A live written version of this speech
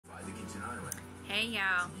Hey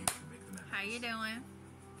y'all, how you doing?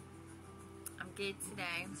 I'm good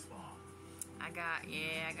today. I got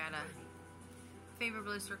a fever,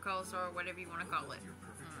 blister, cold sore, whatever you want to call it.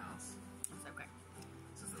 It's okay.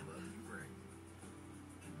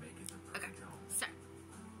 Okay, so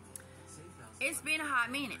it's been a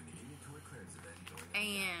hot minute,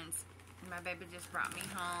 and my baby just brought me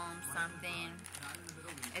home something.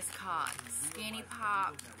 It's called Skinny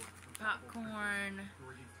Pop popcorn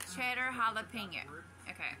cheddar jalapeno.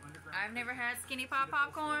 Okay, I've never had Skinny Pop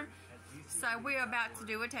popcorn, so we're about to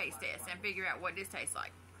do a taste test and figure out what this tastes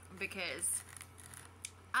like, because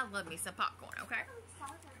I love me some popcorn. Okay.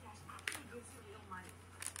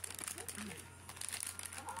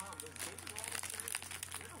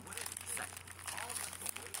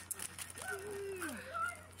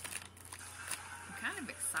 I'm kind of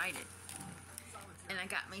excited, and I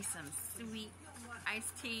got me some sweet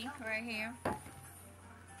iced tea right here.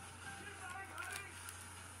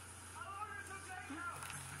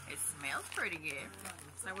 It smells pretty good,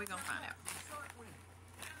 so we're gonna find out.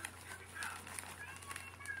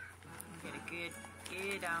 Get a good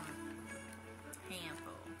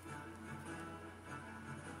handful.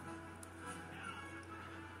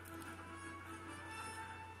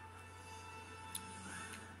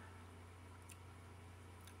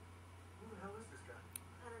 Who the hell is this guy?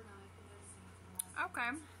 I don't know. I've been noticing it for the last Okay.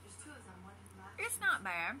 There's two of them. One in the back. It's not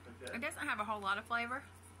bad. It doesn't have a whole lot of flavor.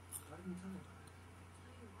 Why didn't you tell me about it?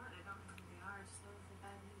 Tell you what, I don't know who they are. I just know that they're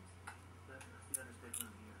bad news. That's the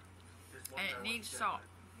understatement here. This one And guy it needs wants to salt.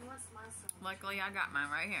 He wants my soul. Luckily, I got mine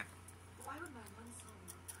right here. Why would my one soul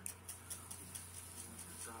want that?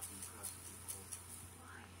 drop you across the people.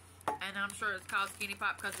 Why? And I'm sure it's called Skinny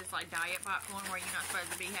Pop because it's like diet popcorn where you're not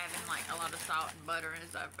supposed to be having like a lot of salt and butter and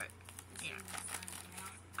stuff. But yeah,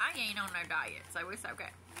 I ain't on no diet, so it's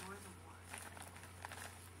okay. You're the one.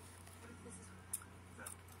 What if this is what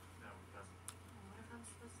happened? No, it doesn't. What if I'm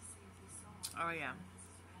supposed to see if you saw? Oh yeah. This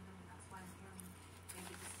is random and that's why I'm hearing.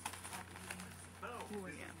 Maybe this is what's happening. No, Ooh,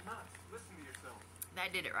 this yeah. is nuts. Listen to yourself.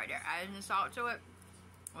 That did it right there. Adding the salt to it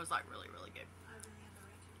was like really, really good. I really have the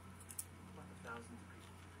right to. Like thousands of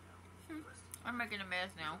people now. I'm making a mess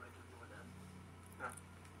now. No,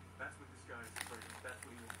 that's what this guy is afraid of. That's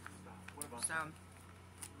what he wants to stop. What about So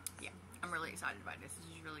yeah, I'm really excited about this. This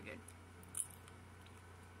is really good.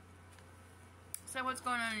 So what's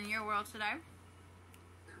going on in your world today?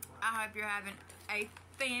 I hope you're having a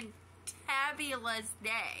fantabulous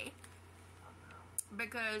day,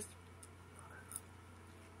 because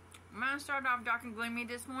mine started off dark and gloomy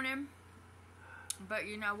this morning, but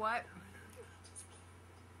you know what?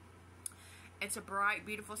 It's a bright,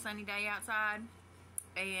 beautiful, sunny day outside,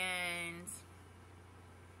 and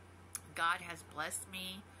God has blessed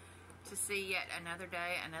me to see yet another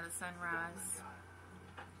day, another sunrise,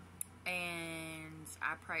 and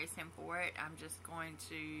I praise Him for it. I'm just going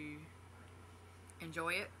to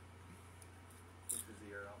enjoy it. This is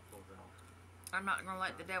the air out full valve. I'm not going to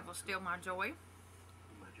let the devil steal my joy,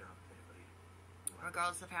 Do my job, buddy.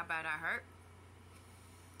 regardless of how bad I hurt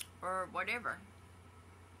or whatever.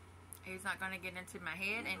 He's not going to get into my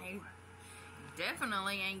head, and he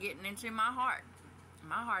definitely ain't getting into my heart.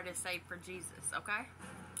 My heart is saved for Jesus, okay?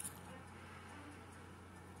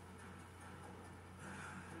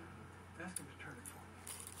 Ask him to turn it for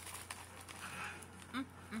me.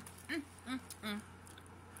 He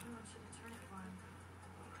wants you to turn it for him.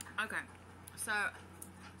 Okay, so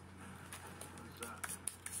What's that?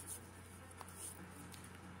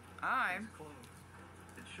 I It's closed.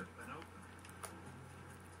 It should have been open.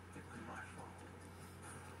 It was my fault.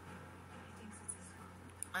 He thinks it's his fault.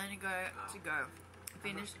 I'm going to go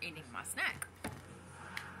finish eating my snack.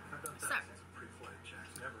 I've done So, thousands of pre-flight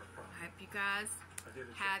checks. Never a problem. Hope you guys I did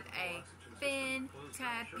a check have with a the oxygen system. Closed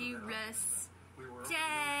down. Should have been fantabulous We were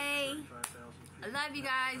day. 35,000 feet. I love you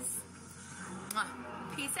guys. Mwah.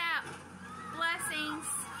 Peace out. Blessings.